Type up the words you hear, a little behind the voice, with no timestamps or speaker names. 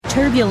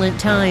Turbulent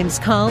times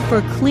call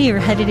for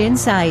clear-headed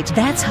insight.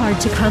 That's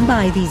hard to come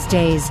by these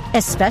days,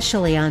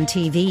 especially on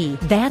TV.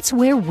 That's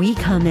where we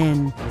come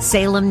in.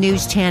 Salem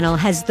News Channel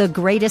has the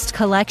greatest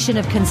collection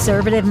of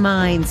conservative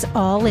minds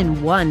all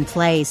in one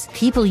place.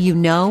 People you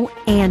know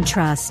and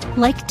trust,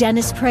 like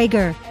Dennis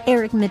Prager,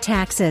 Eric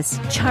Metaxas,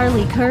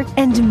 Charlie Kirk,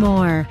 and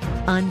more.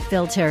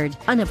 Unfiltered,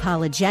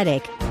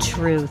 unapologetic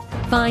truth.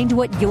 Find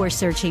what you're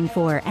searching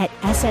for at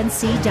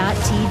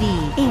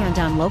snc.tv and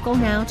on Local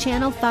Now,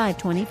 Channel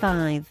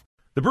 525.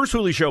 The Bruce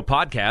Hooley Show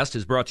podcast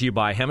is brought to you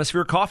by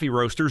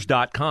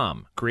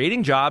HemisphereCoffeeRoasters.com.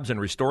 Creating jobs and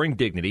restoring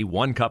dignity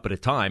one cup at a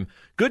time.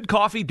 Good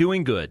coffee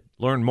doing good.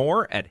 Learn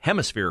more at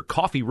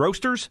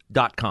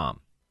HemisphereCoffeeRoasters.com.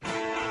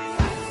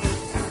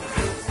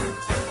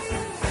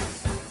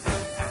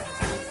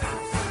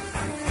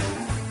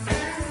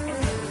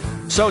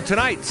 So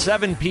tonight,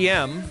 7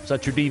 p.m.,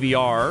 set your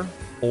DVR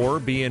or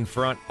be in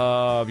front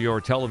of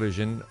your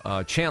television.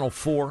 Channel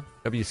 4,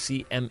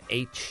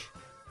 WCMH.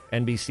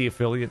 NBC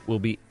affiliate will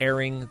be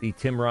airing the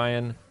Tim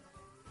Ryan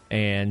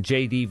and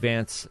J.D.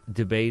 Vance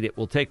debate. It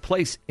will take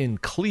place in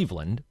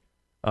Cleveland.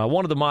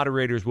 One of the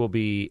moderators will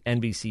be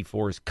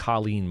NBC4's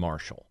Colleen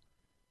Marshall.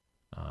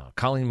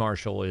 Colleen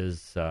Marshall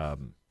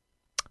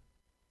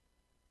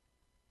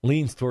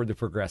leans toward the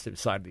progressive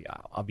side of the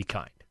aisle. I'll be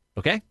kind,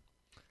 okay?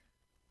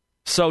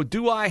 So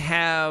do I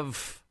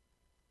have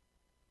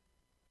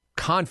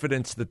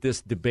confidence that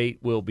this debate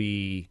will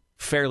be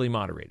fairly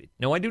moderated?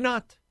 No, I do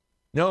not.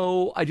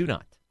 No, I do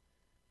not.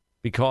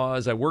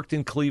 Because I worked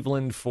in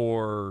Cleveland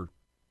for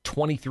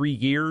 23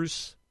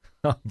 years.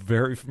 I'm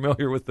very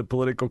familiar with the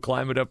political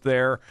climate up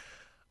there.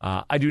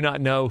 I do not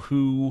know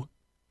who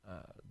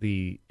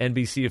the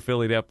NBC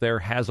affiliate up there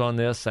has on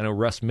this. I know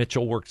Russ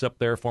Mitchell works up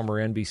there, former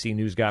NBC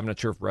News guy. I'm not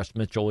sure if Russ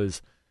Mitchell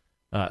is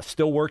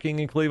still working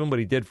in Cleveland, but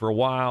he did for a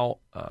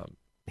while.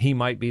 He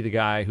might be the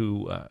guy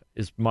who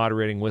is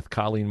moderating with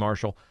Colleen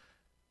Marshall.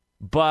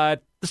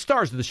 But the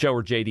stars of the show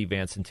are J.D.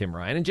 Vance and Tim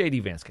Ryan, and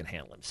J.D. Vance can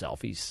handle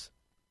himself. He's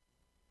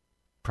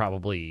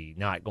probably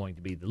not going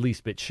to be the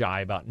least bit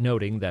shy about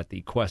noting that the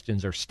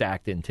questions are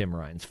stacked in Tim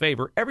Ryan's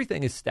favor.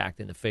 Everything is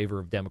stacked in the favor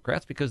of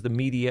Democrats because the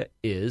media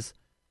is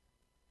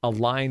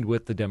aligned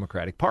with the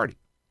Democratic Party.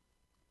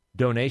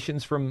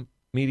 Donations from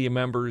media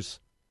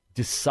members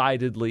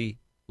decidedly,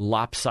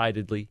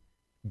 lopsidedly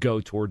go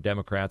toward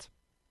Democrats.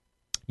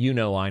 You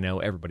know, I know,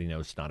 everybody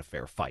knows it's not a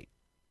fair fight.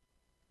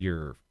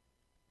 Your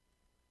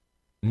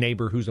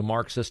neighbor who's a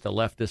Marxist, a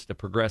leftist, a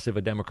progressive,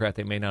 a Democrat,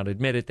 they may not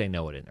admit it, they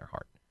know it in their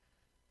heart.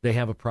 They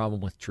have a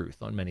problem with truth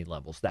on many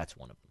levels. That's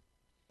one of them.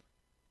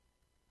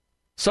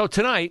 So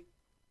tonight,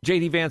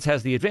 J.D. Vance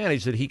has the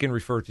advantage that he can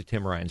refer to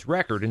Tim Ryan's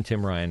record, and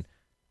Tim Ryan,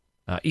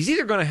 he's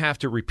either going to have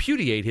to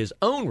repudiate his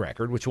own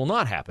record, which will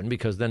not happen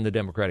because then the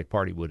Democratic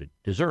Party would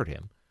desert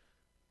him.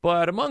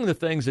 But among the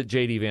things that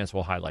J.D. Vance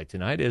will highlight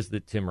tonight is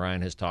that Tim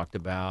Ryan has talked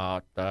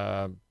about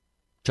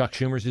Chuck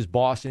Schumer's his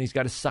boss, and he's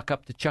got to suck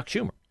up to Chuck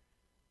Schumer.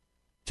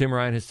 Tim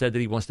Ryan has said that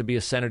he wants to be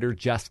a senator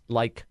just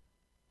like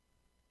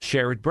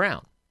Sherrod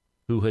Brown,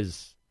 who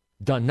has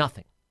done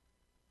nothing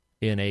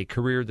in a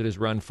career that has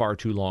run far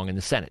too long in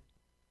the Senate.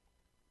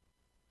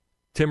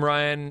 Tim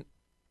Ryan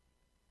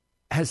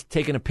has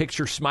taken a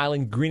picture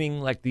smiling,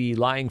 grinning like the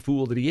lying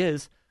fool that he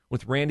is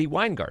with Randi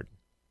Weingarten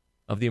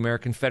of the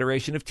American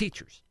Federation of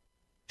Teachers.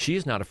 She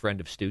is not a friend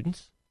of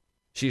students.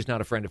 She is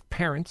not a friend of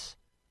parents.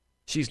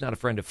 She's not a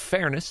friend of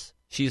fairness.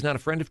 She is not a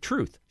friend of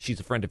truth. She's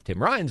a friend of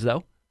Tim Ryan's,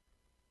 though.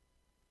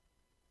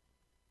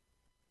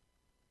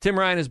 Tim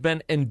Ryan has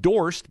been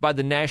endorsed by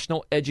the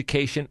National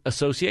Education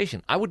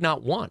Association. I would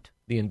not want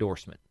the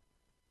endorsement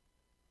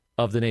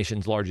of the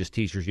nation's largest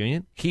teachers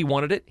union. He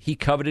wanted it. He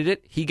coveted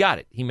it. He got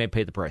it. He may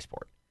pay the price for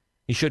it.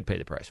 He should pay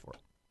the price for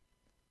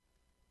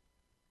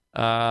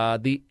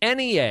it. The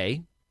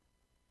NEA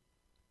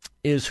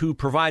is who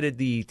provided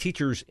the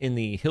teachers in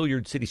the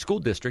Hilliard City School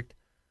District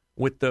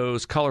with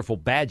those colorful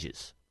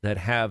badges that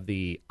have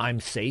the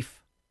 "I'm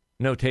safe"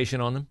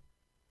 notation on them,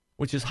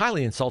 which is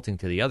highly insulting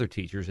to the other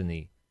teachers in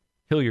the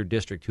Hilliard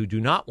District who do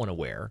not want to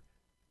wear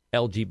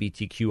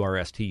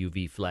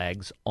LGBTQRSTUV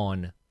flags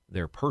on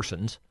their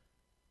persons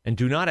and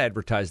do not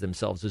advertise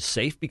themselves as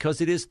safe because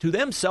it is to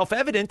them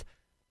self-evident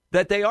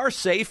that they are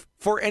safe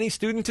for any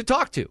student to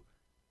talk to.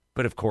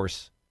 But of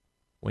course,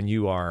 when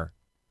you are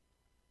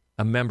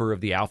a member of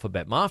the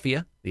alphabet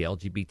mafia, the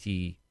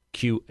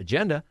LGBTQ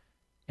agenda,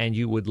 and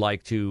you would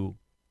like to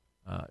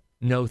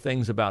know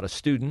things about a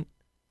student,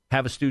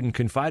 have a student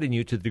confide in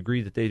you to the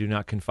degree that they do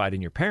not confide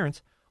in your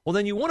parents, well,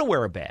 then you want to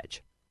wear a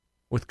badge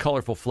with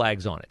colorful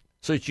flags on it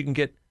so that you can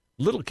get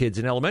little kids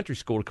in elementary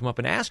school to come up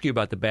and ask you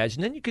about the badge,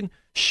 and then you can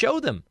show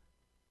them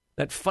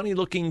that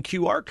funny-looking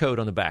QR code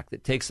on the back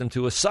that takes them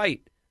to a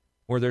site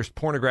where there's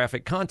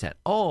pornographic content.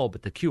 Oh,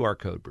 but the QR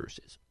code, Bruce,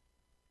 is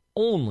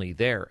only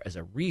there as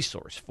a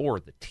resource for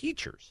the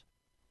teachers.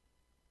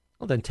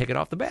 Well, then take it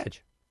off the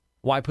badge.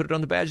 Why put it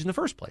on the badge in the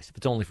first place if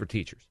it's only for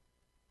teachers?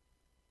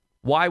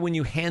 Why, when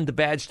you hand the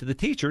badge to the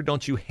teacher,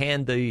 don't you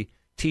hand the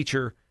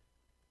teacher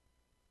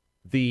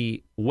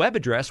the web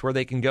address where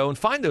they can go and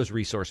find those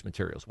resource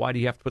materials. Why do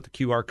you have to put the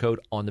QR code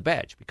on the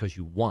badge? Because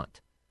you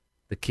want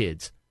the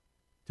kids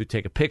to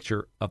take a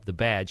picture of the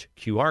badge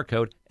QR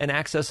code and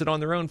access it on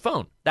their own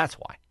phone. That's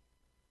why.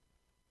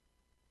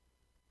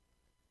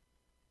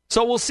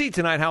 So we'll see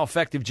tonight how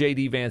effective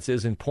J.D. Vance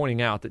is in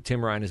pointing out that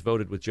Tim Ryan has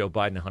voted with Joe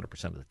Biden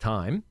 100% of the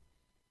time.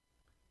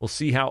 We'll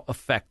see how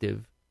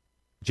effective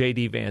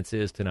J.D. Vance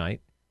is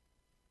tonight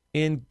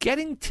in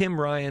getting Tim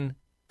Ryan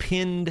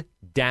pinned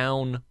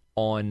down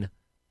on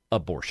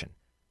abortion.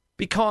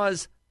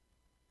 Because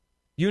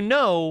you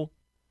know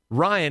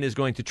Ryan is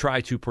going to try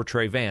to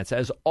portray Vance,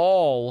 as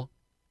all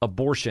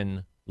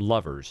abortion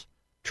lovers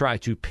try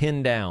to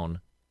pin down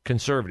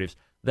conservatives,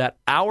 that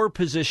our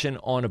position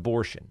on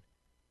abortion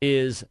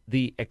is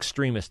the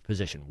extremist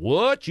position.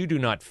 What? You do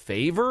not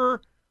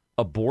favor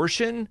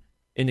abortion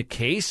in the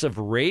case of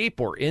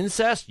rape or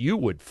incest? You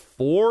would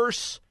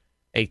force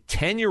a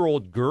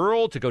 10-year-old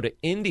girl to go to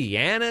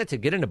Indiana to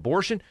get an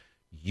abortion?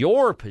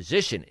 Your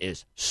position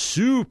is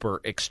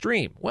super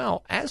extreme.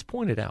 Well, as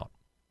pointed out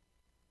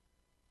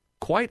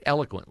quite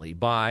eloquently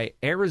by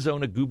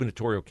Arizona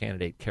gubernatorial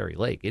candidate Kari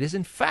Lake, it is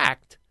in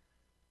fact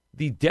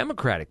the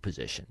Democratic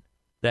position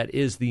that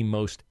is the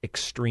most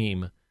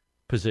extreme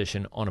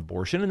position on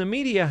abortion. And the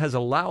media has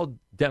allowed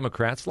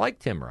Democrats like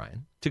Tim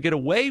Ryan to get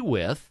away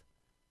with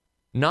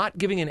not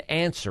giving an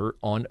answer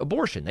on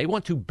abortion. They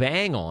want to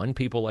bang on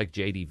people like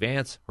J.D.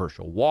 Vance,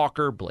 Herschel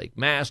Walker, Blake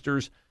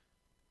Masters,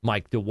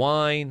 Mike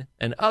DeWine,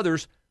 and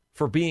others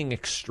for being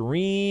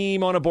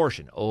extreme on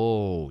abortion.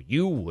 Oh,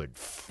 you would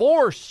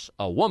force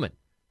a woman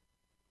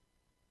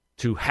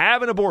to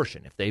have an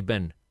abortion if they've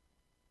been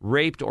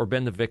raped or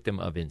been the victim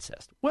of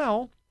incest.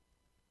 Well,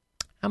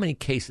 how many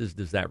cases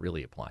does that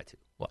really apply to?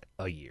 What,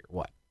 a year?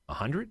 What,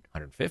 100,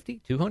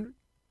 150, 200,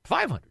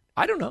 500?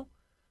 I don't know.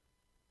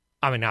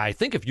 I mean, I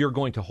think if you're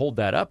going to hold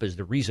that up as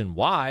the reason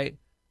why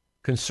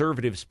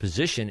conservatives'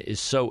 position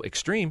is so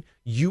extreme,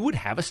 you would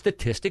have a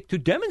statistic to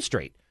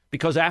demonstrate.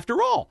 Because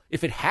after all,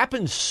 if it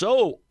happens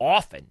so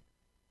often,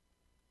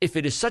 if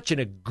it is such an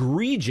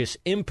egregious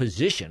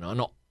imposition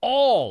on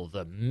all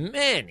the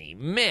many,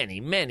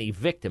 many, many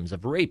victims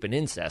of rape and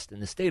incest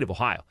in the state of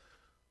Ohio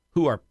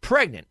who are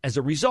pregnant as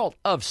a result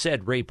of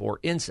said rape or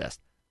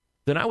incest,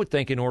 then I would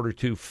think in order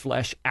to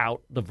flesh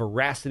out the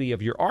veracity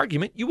of your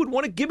argument, you would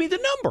want to give me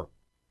the number.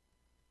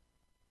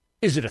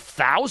 Is it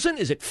 1,000?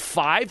 Is it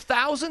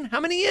 5,000? How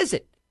many is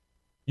it?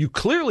 You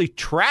clearly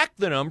track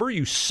the number.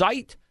 You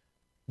cite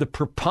the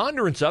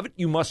preponderance of it.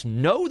 You must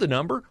know the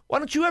number. Why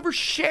don't you ever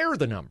share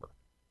the number?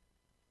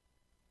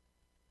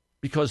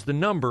 Because the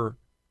number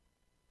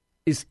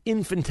is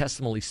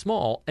infinitesimally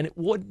small, and it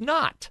would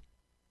not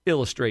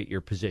illustrate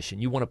your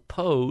position. You want to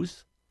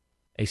pose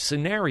a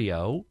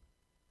scenario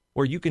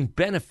where you can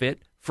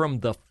benefit from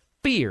the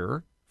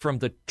fear, from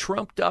the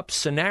trumped-up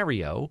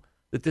scenario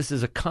that this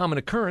is a common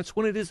occurrence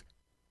when it is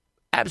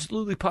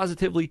absolutely,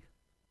 positively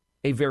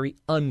a very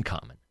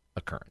uncommon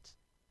occurrence.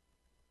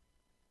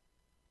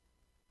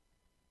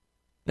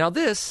 Now,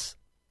 this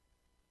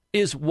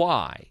is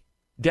why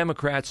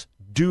Democrats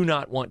do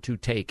not want to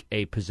take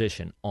a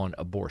position on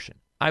abortion.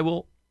 I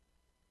will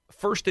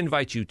first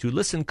invite you to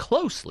listen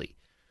closely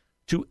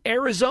to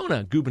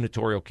Arizona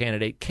gubernatorial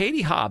candidate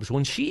Katie Hobbs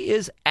when she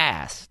is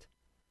asked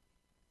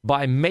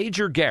by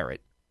Major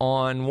Garrett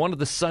on one of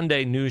the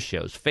Sunday news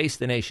shows, Face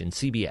the Nation,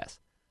 CBS,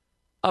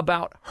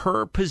 about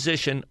her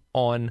position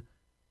on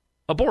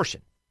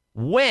abortion.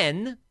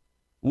 When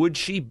would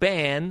she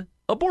ban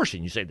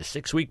abortion? You say the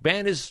 6-week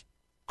ban is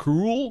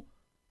cruel,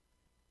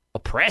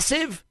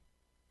 oppressive?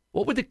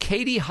 What would the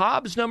Katie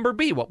Hobbs number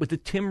be? What would the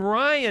Tim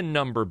Ryan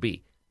number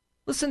be?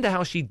 Listen to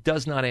how she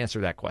does not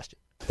answer that question.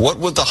 What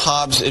would the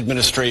Hobbs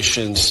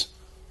administration's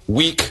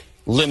week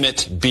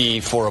limit be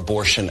for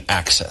abortion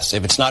access?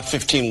 If it's not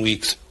 15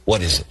 weeks,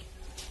 what is it?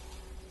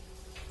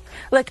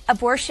 Look,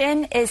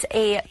 abortion is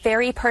a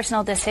very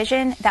personal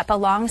decision that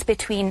belongs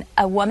between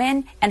a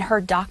woman and her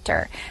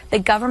doctor. The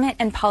government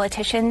and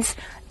politicians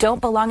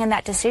don't belong in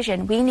that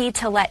decision. We need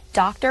to let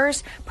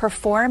doctors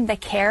perform the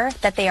care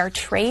that they are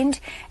trained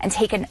and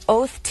take an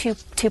oath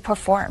to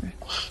perform.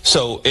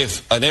 So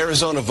if an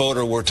Arizona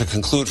voter were to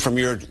conclude from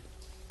your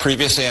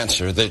previous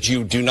answer that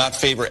you do not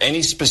favor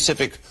any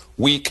specific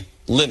week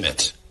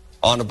limit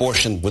on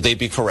abortion, would they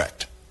be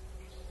correct?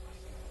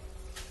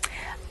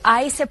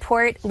 I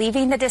support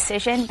leaving the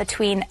decision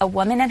between a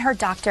woman and her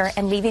doctor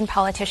and leaving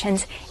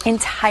politicians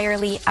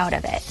entirely out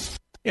of it.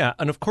 Yeah,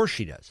 and of course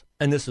she does.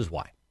 And this is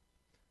why.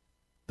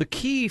 The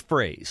key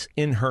phrase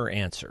in her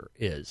answer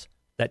is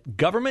that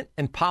government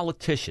and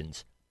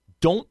politicians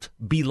don't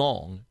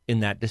belong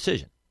in that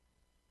decision.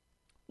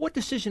 What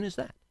decision is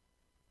that?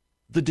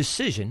 The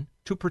decision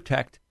to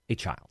protect a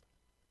child.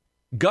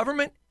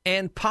 Government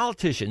and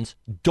politicians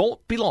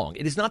don't belong.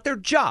 It is not their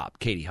job,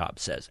 Katie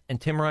Hobbs says, and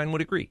Tim Ryan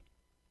would agree.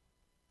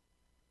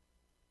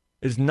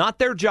 It is not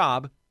their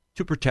job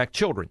to protect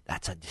children.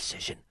 That's a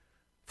decision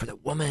for the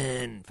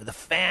woman, for the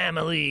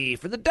family,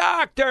 for the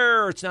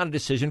doctor. It's not a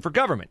decision for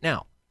government.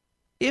 Now,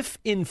 if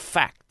in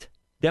fact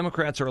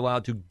Democrats are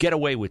allowed to get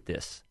away with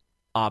this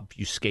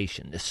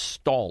obfuscation, this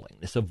stalling,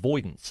 this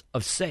avoidance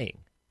of saying,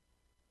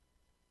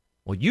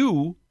 well,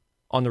 you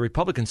on the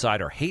Republican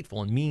side are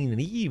hateful and mean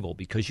and evil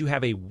because you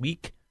have a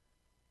weak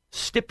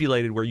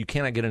stipulated where you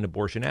cannot get an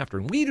abortion after.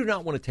 And we do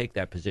not want to take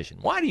that position.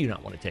 Why do you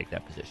not want to take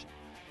that position?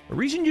 The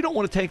reason you don't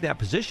want to take that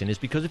position is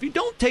because if you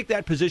don't take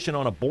that position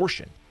on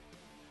abortion,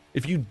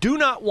 if you do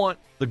not want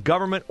the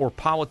government or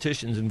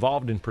politicians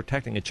involved in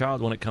protecting a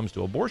child when it comes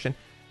to abortion,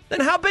 then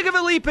how big of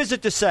a leap is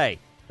it to say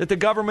that the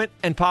government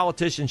and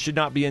politicians should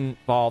not be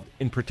involved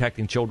in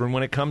protecting children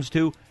when it comes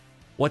to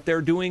what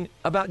they're doing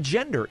about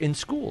gender in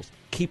schools?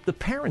 Keep the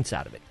parents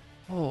out of it.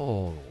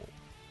 Oh.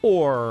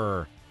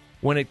 Or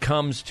when it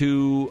comes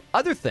to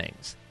other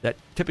things that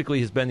typically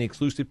has been the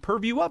exclusive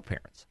purview of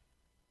parents.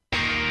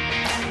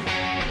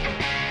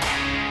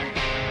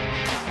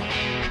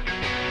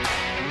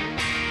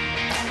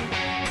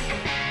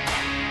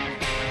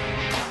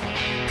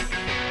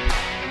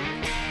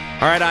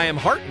 All right, I am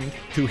heartened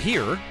to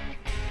hear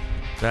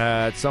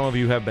that some of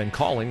you have been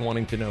calling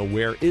wanting to know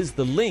where is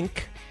the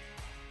link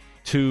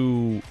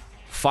to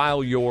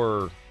file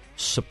your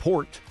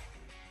support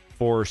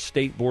for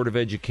State Board of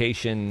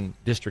Education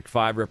District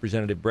 5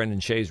 Representative Brendan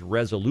Shea's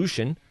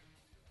resolution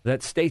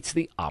that states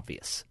the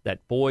obvious,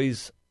 that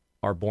boys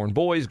are born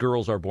boys,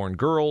 girls are born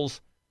girls,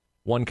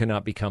 one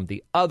cannot become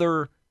the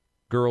other,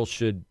 girls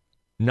should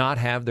not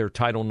have their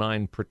Title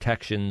IX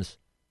protections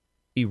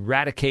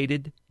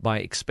eradicated by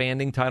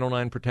expanding Title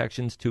IX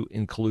protections to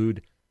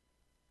include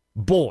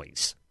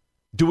boys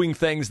doing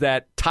things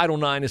that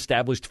Title IX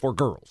established for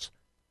girls.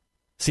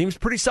 Seems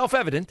pretty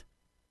self-evident.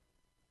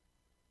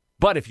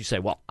 But if you say,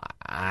 well,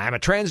 I'm a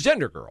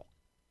transgender girl,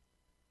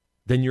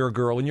 then you're a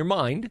girl in your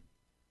mind,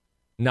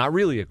 not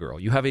really a girl.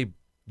 You have a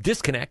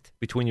disconnect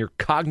between your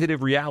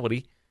cognitive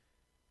reality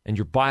and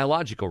your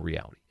biological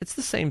reality. It's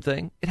the same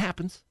thing. It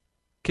happens.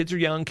 Kids are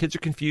young. Kids are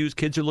confused.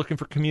 Kids are looking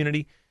for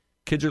community.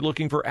 Kids are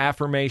looking for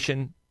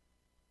affirmation.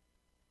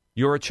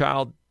 You're a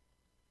child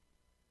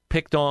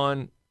picked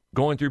on,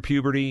 going through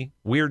puberty,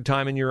 weird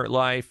time in your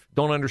life,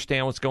 don't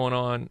understand what's going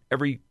on.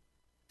 Every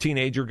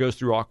teenager goes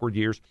through awkward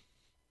years.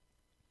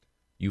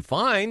 You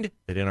find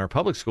that in our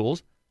public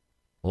schools,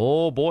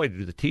 oh boy,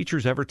 do the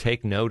teachers ever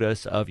take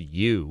notice of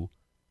you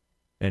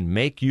and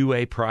make you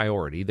a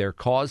priority, their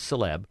cause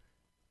celeb,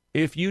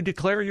 if you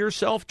declare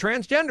yourself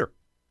transgender.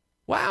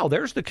 Wow,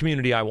 there's the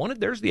community I wanted.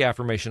 There's the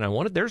affirmation I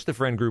wanted. There's the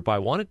friend group I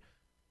wanted.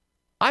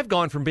 I've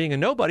gone from being a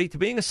nobody to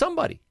being a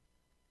somebody.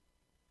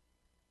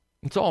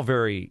 It's all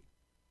very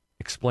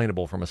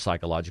explainable from a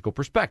psychological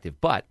perspective,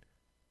 but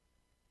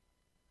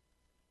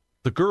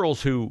the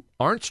girls who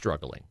aren't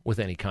struggling with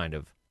any kind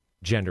of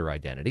gender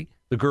identity,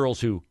 the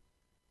girls who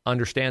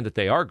understand that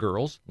they are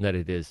girls, and that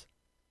it is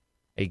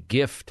a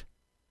gift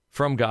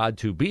from God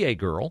to be a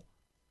girl,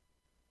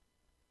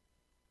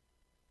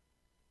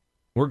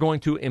 we're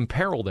going to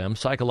imperil them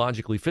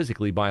psychologically,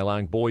 physically by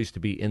allowing boys to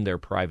be in their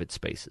private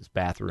spaces,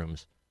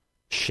 bathrooms,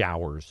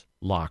 showers,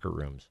 locker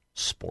rooms,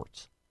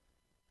 sports.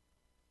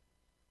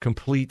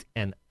 Complete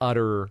and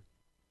utter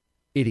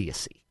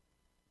idiocy.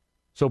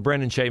 So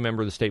Brendan Shea,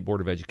 member of the State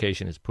Board of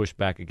Education, has pushed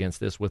back against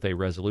this with a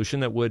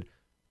resolution that would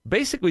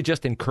basically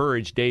just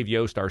encourage Dave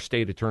Yost, our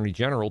state attorney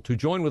general, to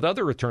join with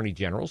other attorney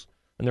generals,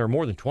 and there are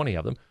more than 20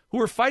 of them,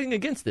 who are fighting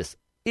against this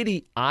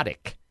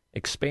idiotic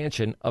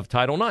expansion of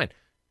Title IX.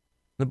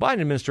 The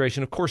Biden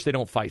administration, of course, they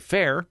don't fight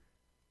fair.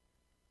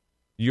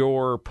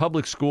 Your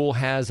public school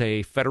has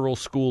a federal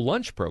school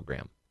lunch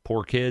program.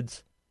 Poor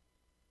kids,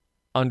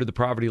 under the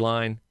poverty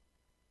line,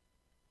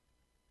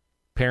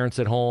 parents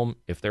at home,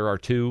 if there are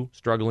two,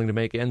 struggling to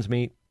make ends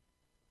meet.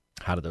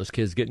 How do those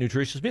kids get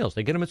nutritious meals?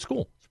 They get them at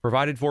school. It's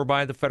provided for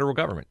by the federal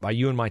government, by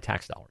you and my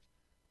tax dollars.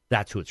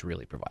 That's who it's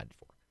really provided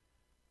for.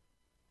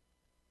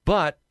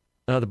 But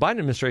the Biden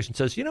administration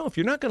says, you know, if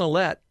you're not going to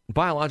let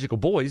biological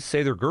boys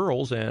say they're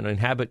girls and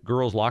inhabit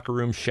girls' locker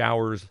rooms,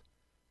 showers,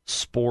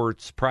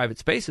 sports, private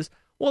spaces,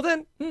 well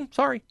then,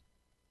 sorry,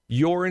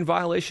 you're in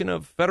violation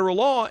of federal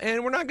law,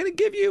 and we're not going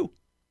to give you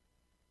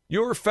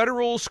your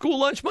federal school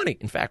lunch money.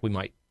 In fact, we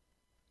might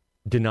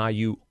deny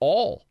you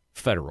all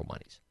federal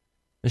monies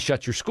and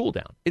shut your school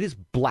down. It is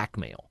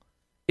blackmail.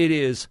 It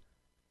is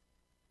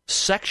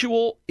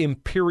sexual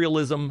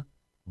imperialism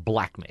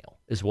blackmail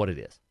is what it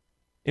is.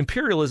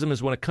 Imperialism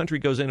is when a country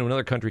goes into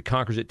another country,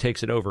 conquers it,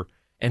 takes it over,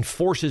 and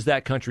forces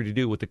that country to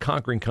do what the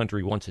conquering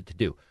country wants it to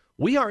do.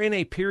 We are in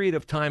a period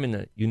of time in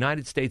the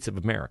United States of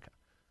America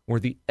where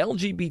the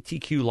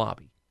LGBTQ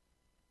lobby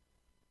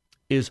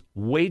is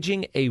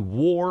waging a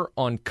war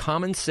on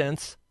common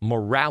sense,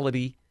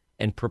 morality,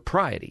 and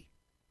propriety.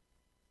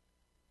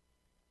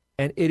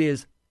 And it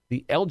is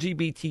the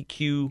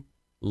LGBTQ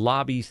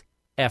lobby's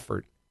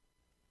effort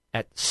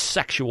at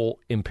sexual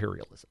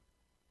imperialism.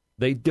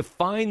 They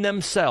define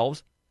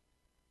themselves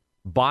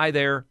by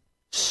their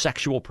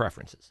sexual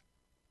preferences.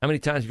 How many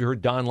times have you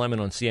heard Don Lemon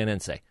on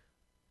CNN say,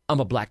 I'm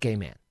a black gay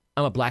man.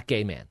 I'm a black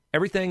gay man.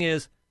 Everything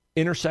is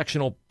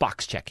intersectional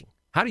box checking.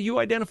 How do you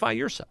identify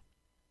yourself?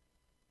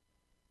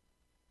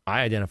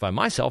 I identify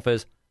myself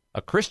as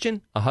a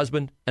Christian, a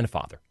husband, and a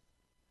father.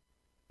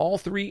 All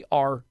three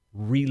are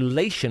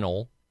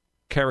relational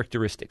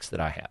characteristics that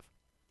I have.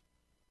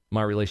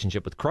 My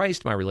relationship with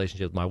Christ, my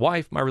relationship with my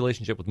wife, my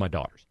relationship with my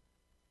daughters.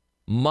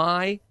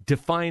 My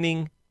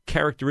defining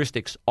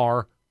characteristics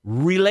are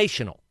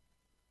relational.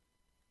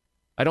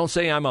 I don't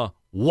say I'm a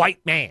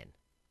white man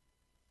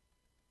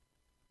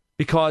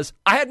because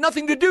I had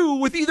nothing to do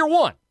with either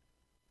one.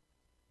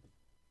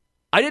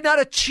 I did not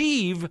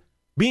achieve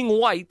being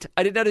white.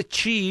 I did not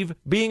achieve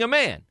being a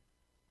man.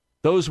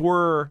 Those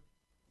were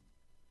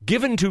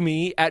given to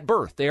me at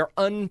birth. They are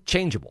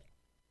unchangeable.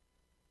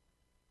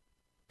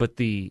 But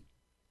the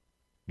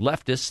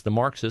leftists, the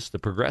Marxists, the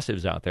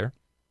progressives out there,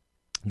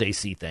 they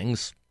see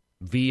things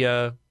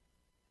via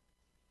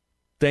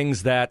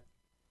things that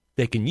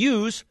they can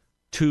use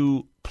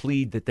to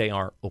plead that they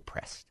are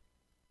oppressed.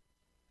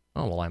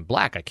 Oh, well, I'm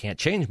black. I can't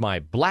change my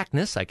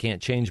blackness. I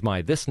can't change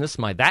my thisness,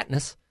 my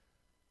thatness.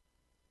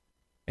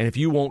 And if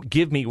you won't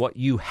give me what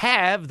you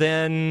have,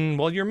 then,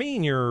 well, you're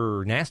mean,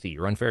 you're nasty,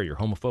 you're unfair, you're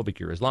homophobic,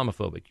 you're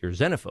Islamophobic, you're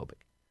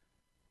xenophobic.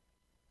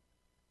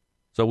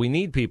 So we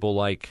need people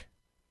like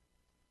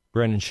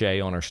Brendan Shea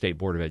on our State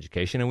Board of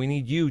Education, and we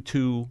need you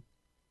to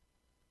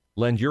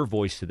lend your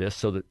voice to this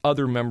so that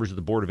other members of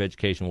the Board of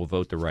Education will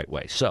vote the right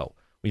way. So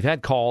we've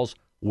had calls.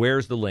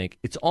 Where's the link?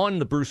 It's on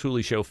the Bruce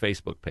Hooley Show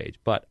Facebook page,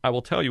 but I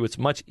will tell you it's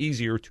much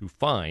easier to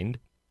find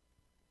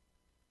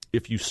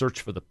if you search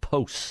for the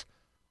posts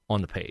on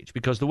the page,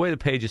 because the way the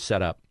page is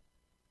set up,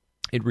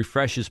 it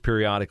refreshes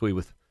periodically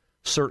with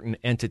certain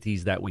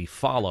entities that we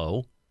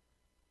follow.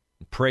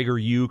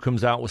 PragerU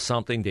comes out with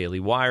something, Daily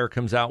Wire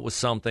comes out with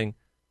something,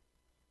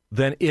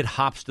 then it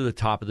hops to the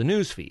top of the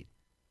news feed.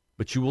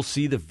 But you will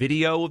see the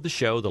video of the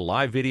show, the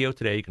live video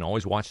today. You can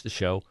always watch the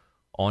show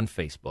on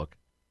Facebook.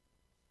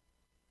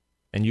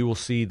 And you will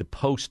see the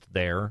post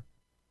there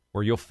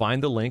where you'll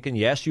find the link. And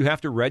yes, you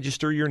have to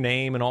register your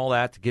name and all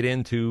that to get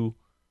into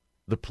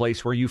the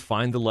place where you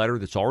find the letter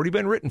that's already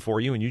been written for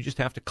you, and you just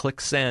have to click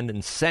send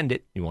and send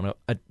it. You want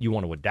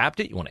to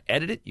adapt it, you want to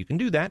edit it, you can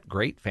do that.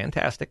 Great,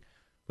 fantastic.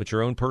 Put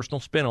your own personal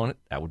spin on it.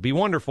 That would be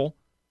wonderful.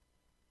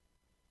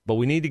 But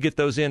we need to get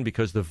those in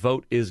because the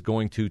vote is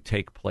going to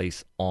take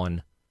place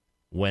on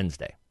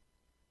Wednesday.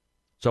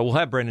 So we'll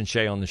have Brendan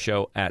Shea on the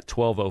show at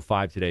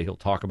 12:05 today. He'll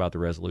talk about the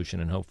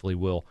resolution and hopefully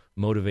will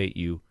motivate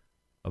you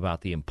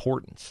about the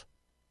importance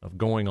of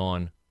going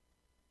on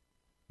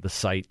the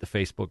site, the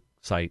Facebook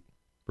site,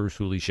 Bruce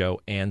Hooley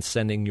Show, and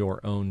sending your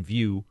own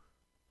view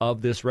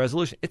of this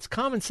resolution. It's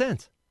common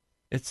sense.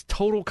 It's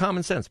total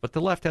common sense, but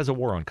the left has a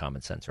war on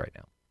common sense right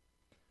now.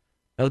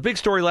 Now, the big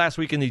story last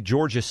week in the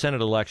Georgia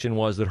Senate election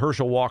was that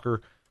Herschel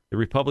Walker, the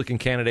Republican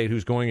candidate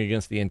who's going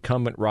against the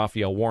incumbent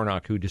Raphael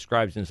Warnock, who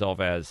describes himself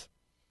as,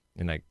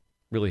 and I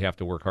really have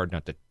to work hard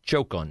not to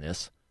choke on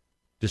this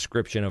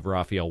description of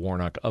Raphael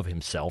Warnock of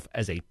himself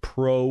as a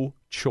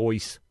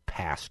pro-choice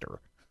pastor.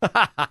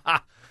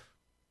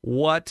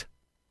 What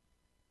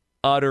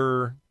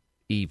utter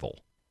evil.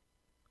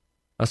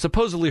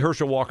 Supposedly,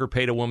 Herschel Walker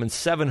paid a woman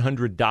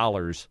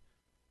 $700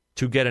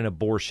 to get an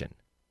abortion.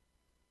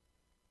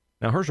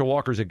 Now, Herschel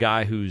Walker's a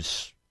guy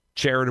who's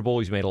charitable.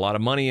 He's made a lot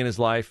of money in his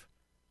life.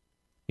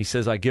 He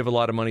says, I give a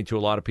lot of money to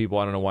a lot of people.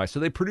 I don't know why. So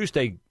they produced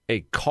a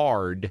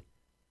card,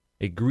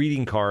 a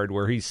greeting card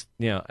where he's,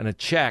 and a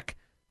check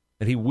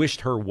that he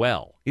wished her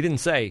well. He didn't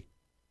say,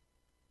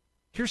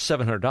 here's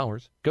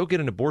 $700. Go get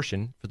an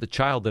abortion for the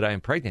child that I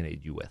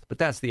impregnated you with. But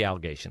that's the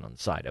allegation on the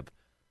side of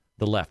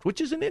the left,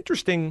 which is an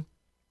interesting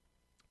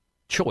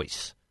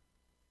choice.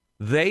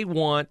 They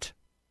want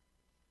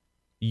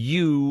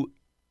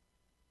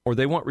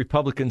they want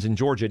Republicans in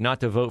Georgia not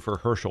to vote for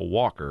Herschel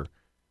Walker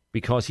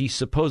because he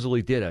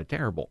supposedly did a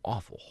terrible,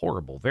 awful,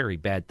 horrible, very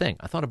bad thing.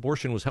 I thought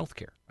abortion was health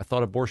care. I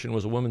thought abortion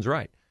was a woman's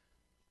right.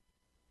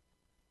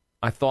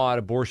 I thought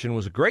abortion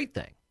was a great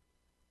thing.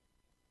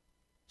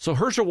 So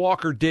Herschel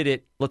Walker did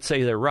it, let's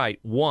say they're right,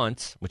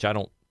 once, which I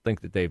don't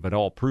think that they've at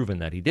all proven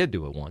that he did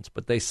do it once,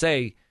 but they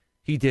say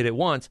he did it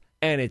once,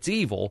 and it's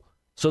evil,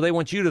 so they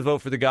want you to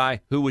vote for the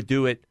guy who would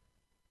do it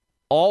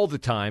all the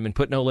time and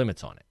put no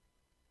limits on it.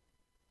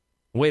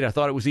 Wait, I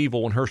thought it was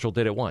evil when Herschel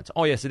did it once.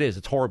 Oh, yes, it is.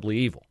 It's horribly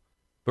evil.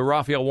 But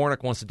Raphael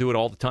Warnock wants to do it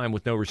all the time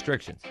with no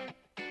restrictions.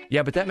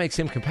 Yeah, but that makes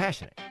him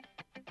compassionate.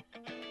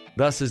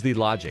 Thus is the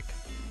logic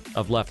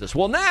of leftists.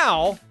 Well,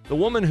 now, the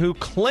woman who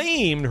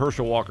claimed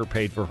Herschel Walker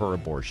paid for her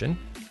abortion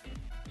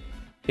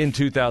in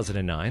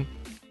 2009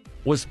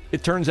 was,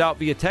 it turns out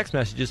via text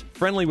messages,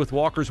 friendly with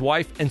Walker's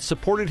wife and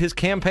supported his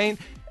campaign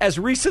as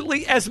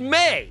recently as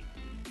May.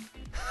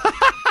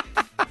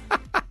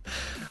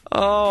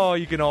 Oh,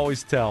 you can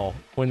always tell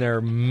when they're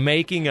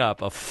making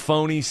up a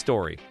phony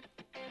story.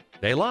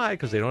 They lie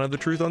because they don't have the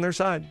truth on their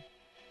side.